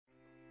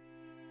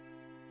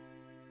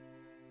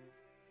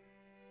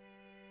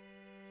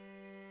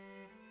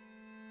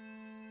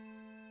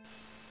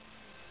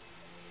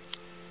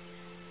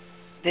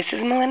This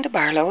is Melinda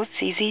Barlow,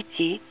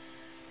 CZT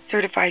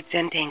Certified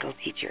Zentangle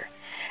teacher,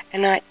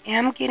 and I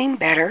am getting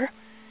better.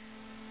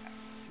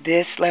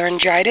 This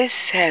laryngitis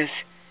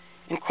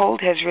and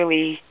cold has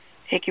really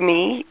taken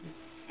me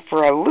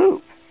for a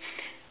loop.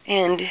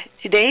 And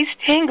today's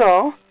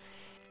tangle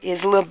is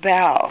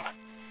LaBel,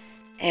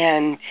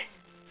 and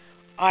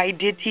I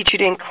did teach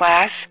it in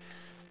class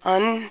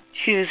on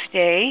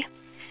Tuesday,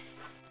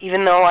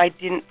 even though I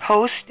didn't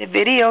post a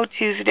video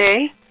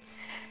Tuesday.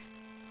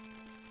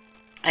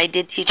 I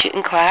did teach it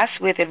in class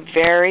with a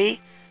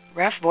very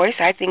rough voice.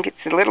 I think it's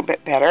a little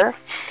bit better,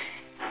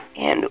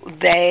 and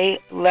they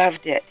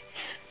loved it.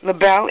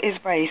 LaBel is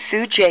by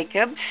Sue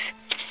Jacobs,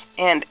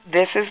 and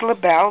this is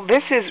LaBel.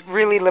 This is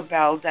really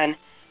LaBel done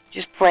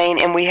just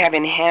plain, and we have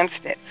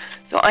enhanced it.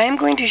 So I am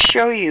going to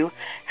show you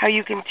how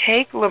you can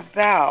take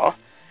LaBel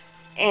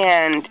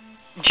and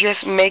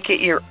just make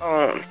it your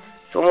own.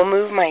 So we'll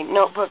move my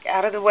notebook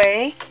out of the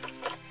way,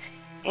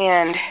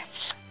 and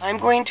I'm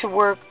going to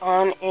work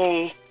on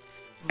a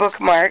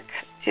bookmark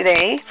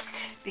today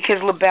because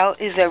LaBel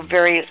is a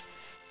very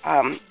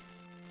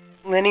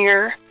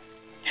linear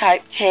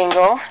type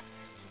tangle.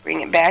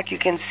 Bring it back. You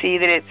can see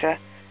that it's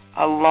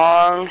a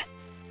long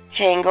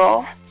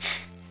tangle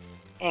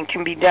and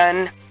can be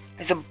done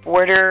as a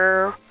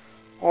border,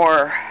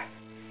 or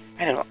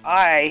I don't know.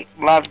 I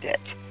loved it.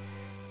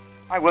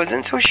 I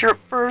wasn't so sure at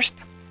first,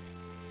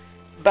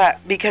 but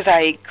because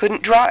I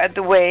couldn't draw it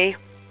the way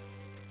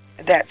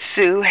that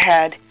Sue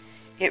had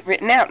it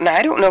written out, and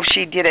I don't know if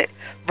she did it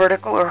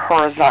vertical or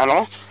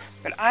horizontal,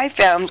 but I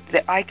found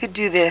that I could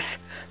do this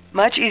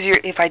much easier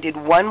if I did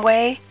one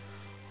way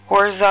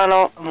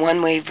horizontal and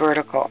one way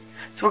vertical.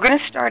 So we're going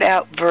to start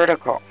out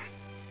vertical,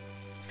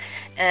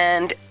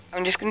 and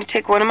I'm just going to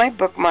take one of my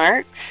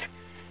bookmarks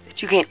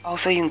that you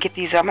can get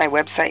these on my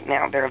website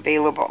now. They're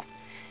available,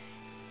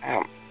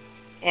 and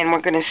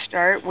we're going to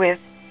start with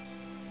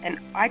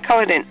I call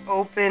it an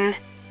open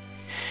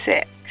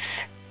 6.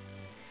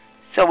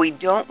 So we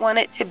don't want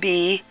it to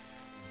be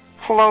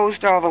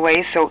closed all the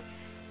way, so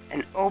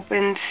an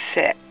open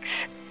 6.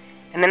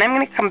 And then I'm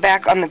going to come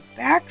back on the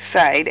back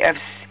side of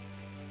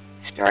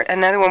start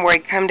another one where I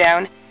come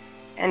down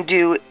and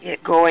do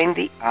it going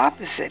the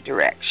opposite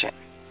direction.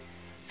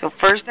 So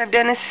first I've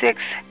done a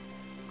 6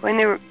 going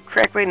the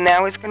correct way.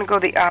 Now it's going to go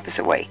the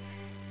opposite way.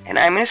 And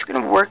I'm just going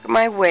to work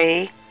my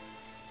way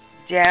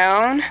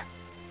down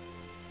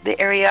the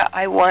area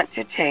I want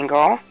to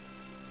tangle,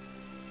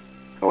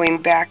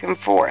 going back and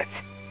forth.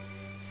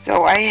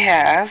 So I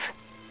have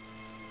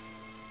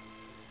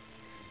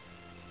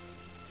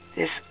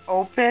this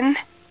open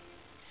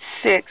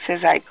 6,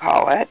 as I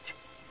call it,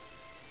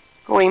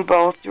 going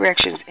both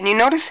directions. And you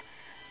notice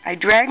I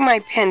drag my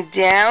pen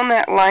down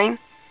that line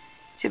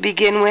to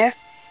begin with.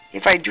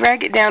 If I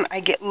drag it down,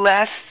 I get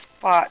less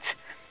spots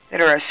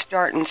that are a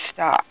start and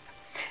stop.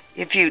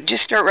 If you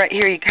just start right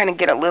here, you kind of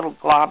get a little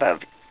glob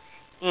of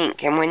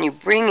ink, and when you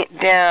bring it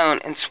down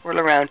and swirl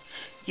around,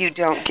 you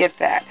don't get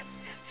that.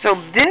 So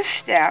this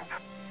step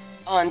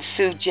on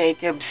Sue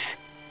Jacobs'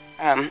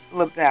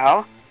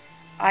 LaBel,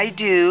 I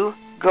do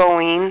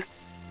going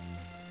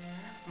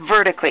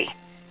vertically.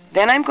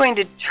 Then I'm going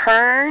to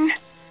turn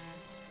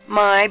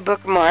my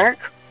bookmark,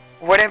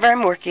 whatever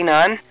I'm working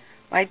on,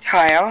 my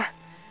tile,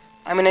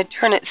 I'm going to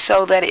turn it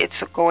so that it's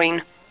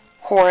going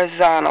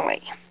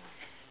horizontally.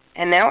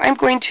 And now I'm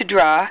going to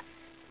draw.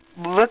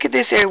 Look at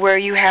this area where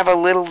you have a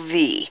little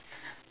V.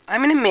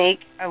 I'm going to make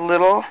a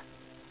little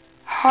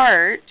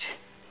heart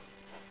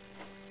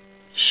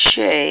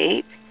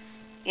shape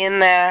in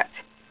that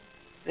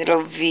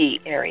little V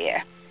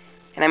area.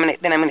 And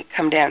then I'm going to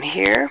come down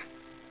here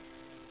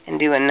and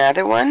do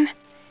another one.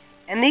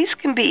 And these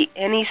can be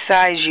any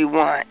size you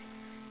want.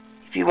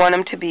 If you want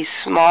them to be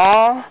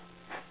small,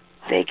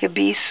 they could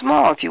be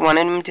small. If you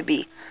wanted them to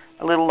be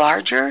a little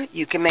larger,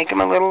 you can make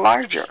them a little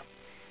larger.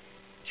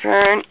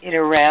 Turn it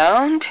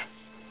around,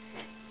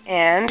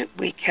 and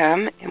we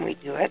come and we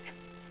do it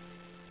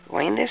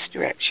going this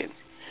direction.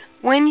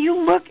 When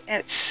you look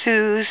at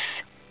Sue's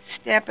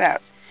step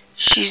out,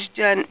 she's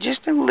done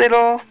just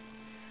a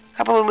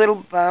couple of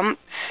little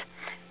bumps,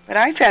 but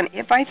I found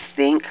if I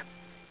think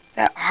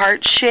that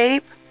heart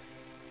shape,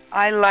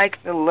 I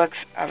like the looks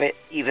of it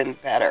even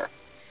better.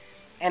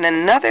 And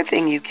another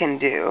thing you can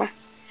do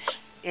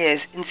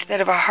is, instead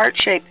of a heart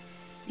shape,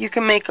 you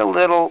can make a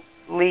little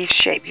leaf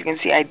shape. You can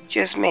see I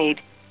just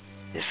made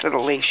this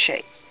little leaf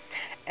shape.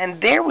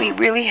 And there we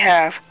really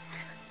have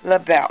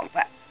LaBel.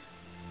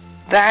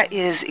 That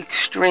is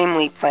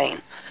extremely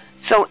plain.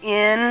 So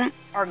in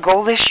our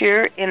goal this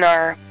year in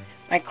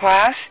my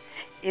class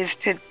is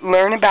to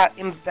learn about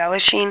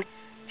embellishing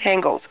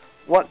tangles.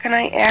 What can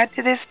I add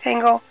to this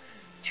tangle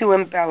to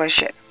embellish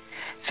it?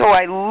 So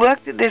I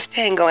looked at this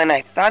tangle and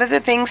I thought of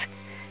the things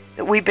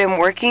that we've been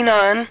working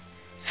on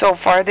so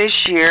far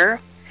this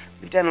year.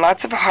 We've done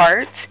lots of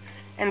hearts,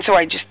 and so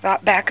I just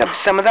thought back of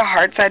some of the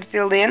hearts I'd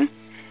filled in,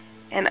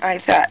 and I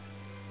thought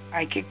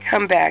I could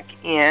come back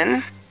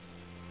in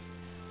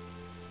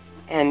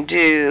and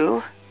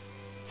do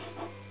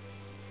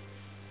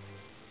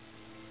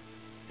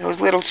those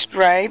little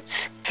stripes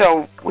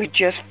So we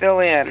just fill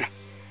in,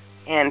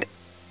 and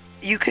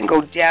you can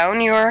go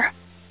down your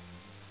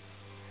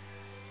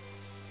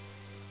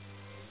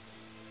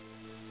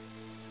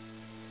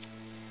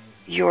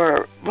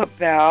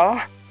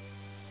LaBel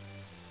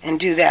and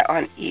do that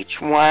on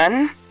each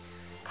one,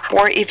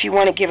 or if you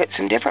want to give it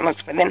some different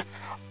looks. But then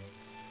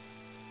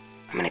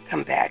I'm going to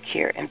come back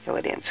here and fill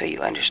it in so you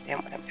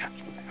understand what I'm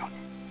talking about.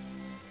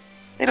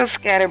 Little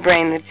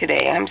scatterbrain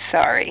today, I'm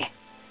sorry.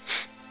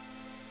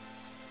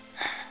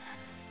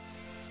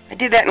 I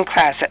did that in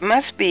class. It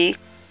must be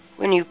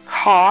when you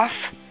cough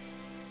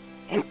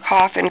and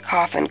cough and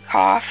cough and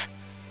cough,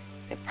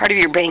 that part of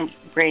your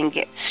brain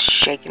gets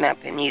shaken up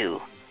and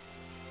you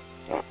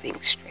don't think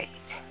straight.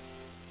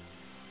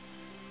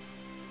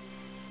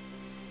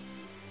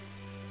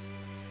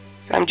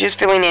 So I'm just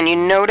filling in. You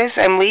notice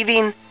I'm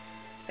leaving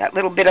that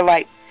little bit of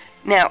light.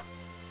 Now,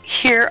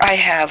 here I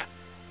have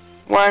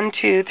 1,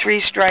 2,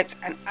 3 stripes,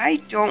 and I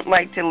don't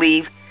like to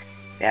leave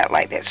that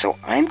like that. So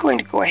I'm going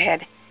to go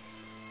ahead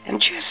and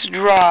just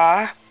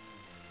draw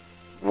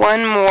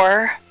one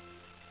more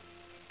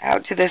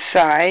out to the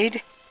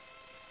side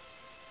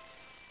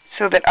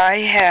so that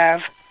I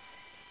have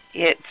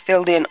it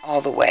filled in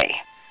all the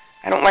way.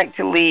 I don't like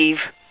to leave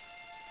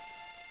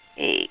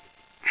a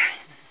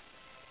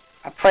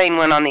plain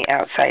one on the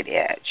outside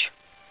edge.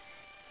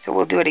 So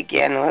we'll do it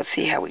again, and let's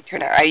see how we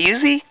turn out. I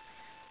usually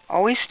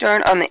always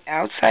start on the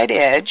outside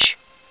edge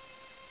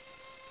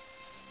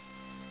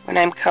when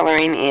I'm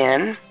coloring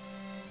in.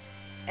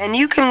 And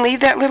you can leave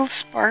that little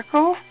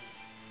sparkle,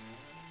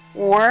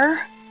 or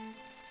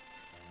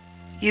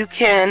you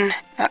can,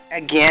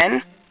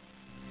 again,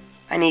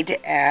 I need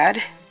to add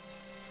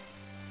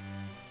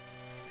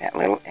that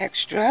little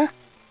extra.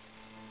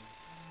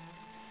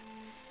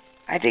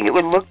 I think it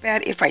would look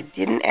bad if I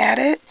didn't add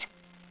it.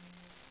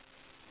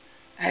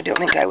 I don't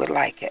think I would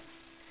like it.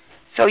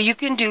 So you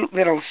can do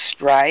little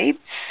stripes,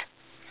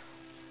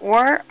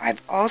 or I've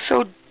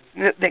also,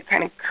 that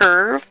kind of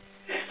curve,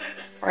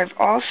 or I've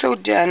also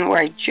done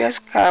where I just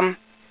come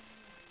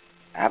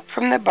up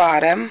from the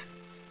bottom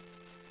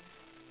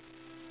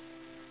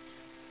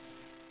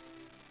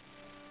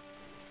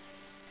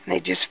and they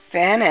just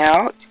fan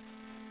out.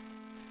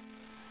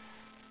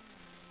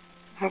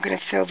 We're going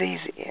to fill these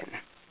in.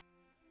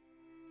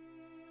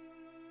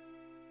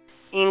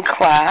 In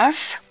class,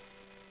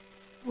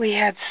 we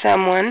had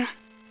someone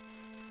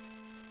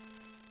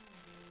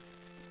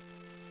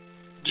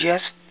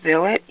just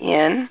fill it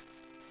in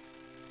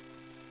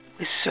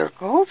with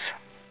circles.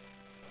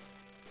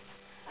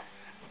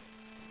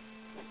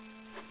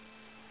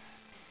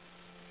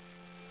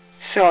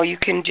 So you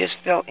can just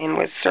fill in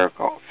with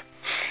circles.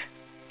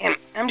 And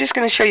I'm just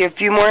going to show you a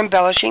few more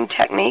embellishing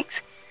techniques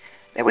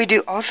that we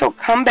do. Also,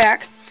 come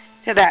back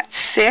to that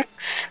 6,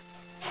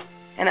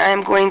 and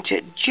I'm going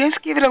to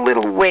just give it a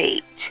little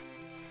weight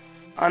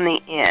on the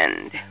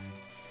end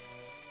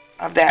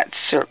of that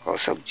circle.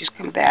 So just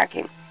come back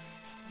and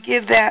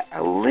give that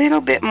a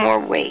little bit more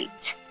weight.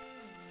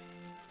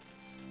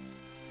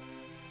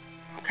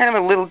 Kind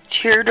of a little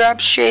teardrop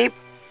shape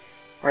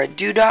or a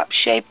dewdrop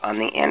shape on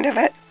the end of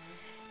it.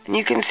 And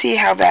you can see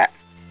how that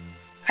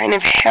kind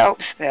of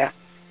helps the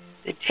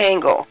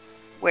tangle,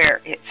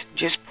 where it's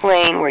just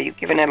plain, where you've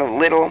given it a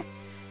little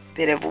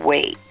bit of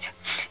weight.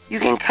 You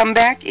can come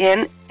back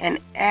in and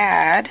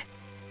add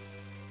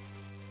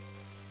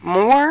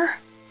more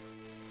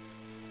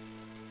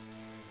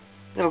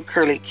little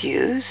curly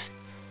cues,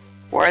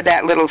 or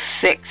that little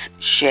 6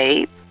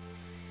 shape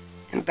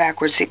and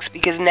backward 6,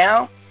 because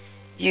now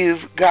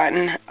you've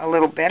gotten a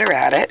little better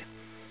at it.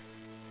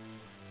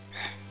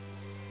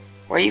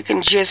 Or you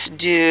can just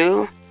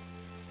do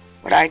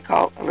what I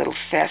call a little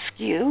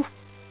fescue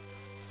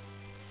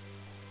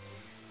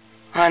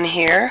on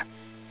here.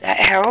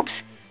 That helps.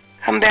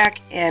 Come back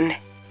and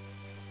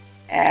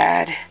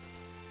add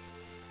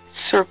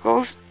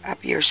circles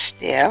up your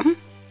stem.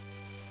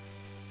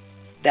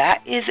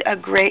 That is a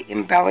great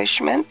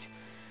embellishment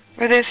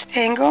for this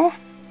tangle.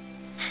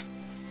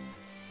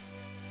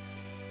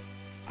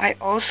 I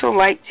also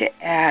like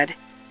to add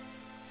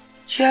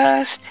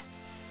just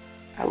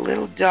a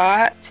little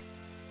dot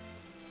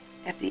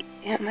at the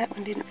end. That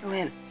one didn't fill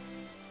in.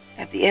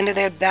 At the end of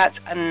there, that's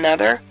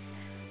another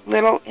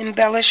little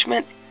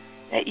embellishment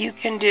that you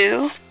can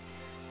do.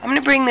 I'm going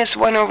to bring this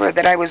one over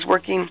that I was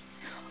working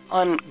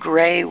on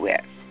gray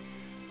with.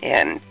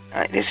 And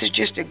this is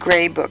just a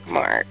gray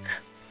bookmark,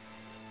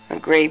 a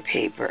gray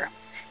paper.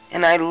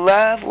 And I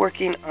love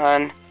working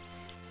on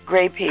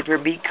gray paper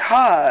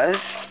because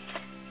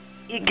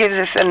it gives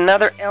us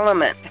another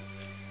element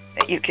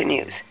that you can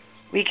use.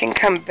 We can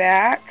come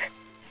back,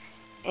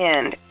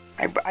 and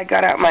I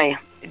got out my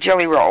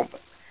jelly roll.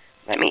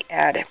 Let me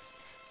add it.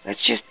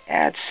 Let's just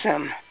add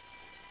some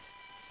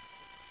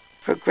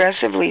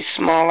progressively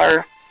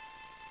smaller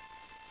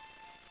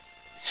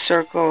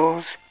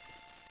circles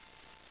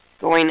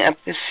going up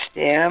the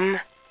stem.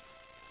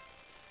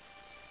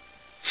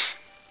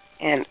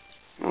 And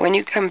when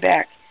you come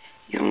back,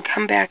 you can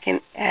come back and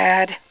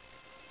add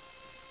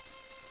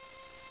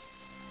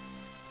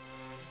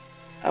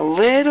a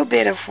little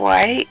bit of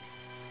white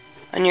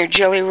on your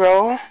jelly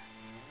roll.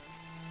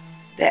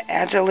 That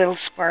adds a little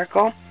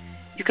sparkle.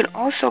 You can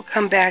also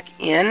come back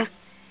in,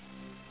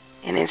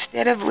 and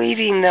instead of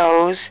leaving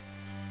those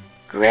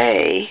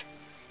gray,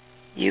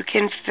 you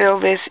can fill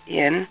this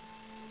in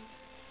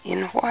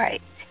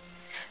white.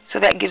 So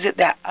that gives it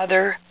that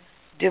other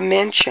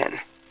dimension.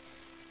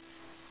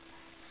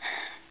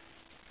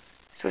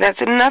 So that's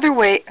another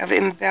way of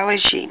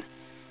embellishing.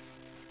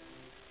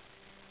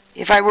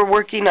 If I were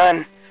working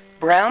on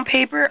brown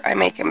paper, I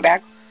may come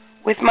back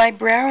with my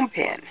brown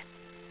pen.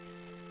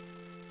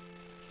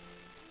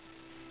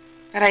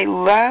 But I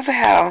love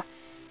how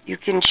you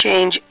can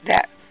change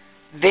that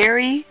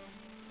very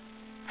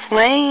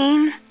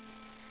plain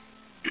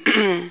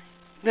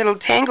little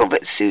tangle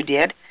that Sue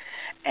did.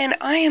 And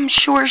I am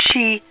sure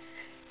she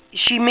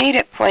made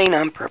it plain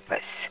on purpose,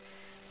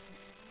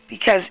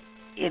 because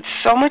it's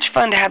so much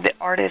fun to have the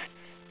artist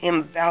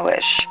embellish.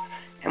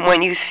 And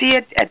when you see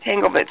a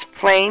tangle that's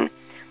plain,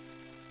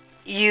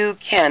 you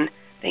can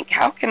think,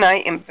 how can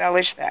I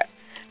embellish that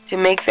to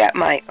make that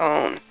my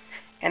own?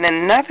 And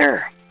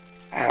another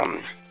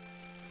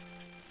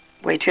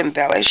way to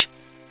embellish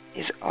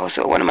is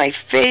also one of my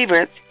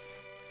favorites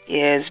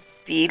is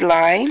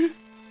beadline.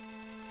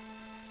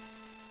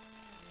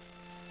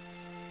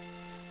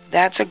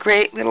 That's a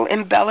great little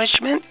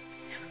embellishment.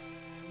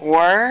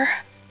 Or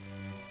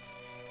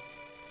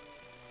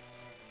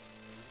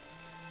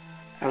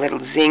a little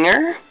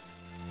zinger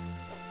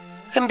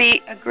can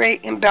be a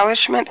great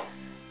embellishment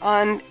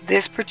on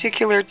this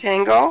particular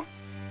tangle.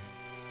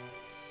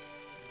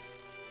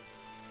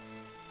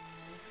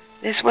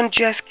 This one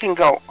just can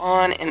go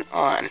on and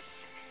on.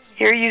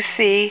 Here you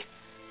see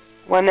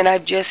one that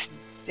I've just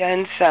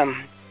done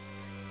some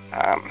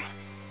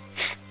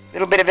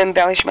little bit of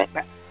embellishment.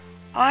 But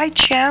I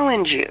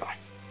challenge you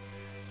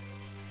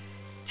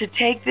to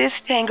take this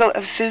tangle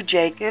of Sue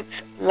Jacobs,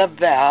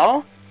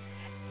 LaBel,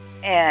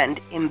 and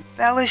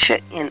embellish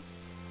it in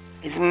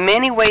as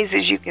many ways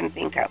as you can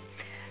think of.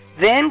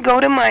 Then go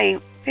to my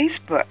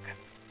Facebook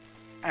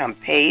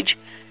page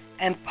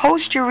and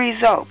post your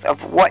results of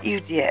what you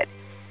did.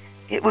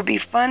 It would be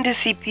fun to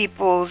see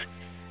people's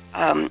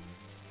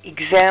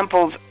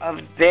examples of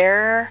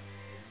their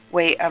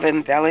way of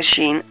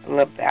embellishing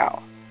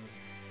LaBel.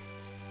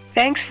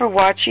 Thanks for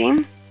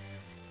watching.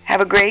 Have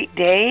a great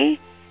day,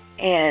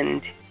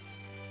 and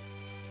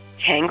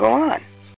tangle on.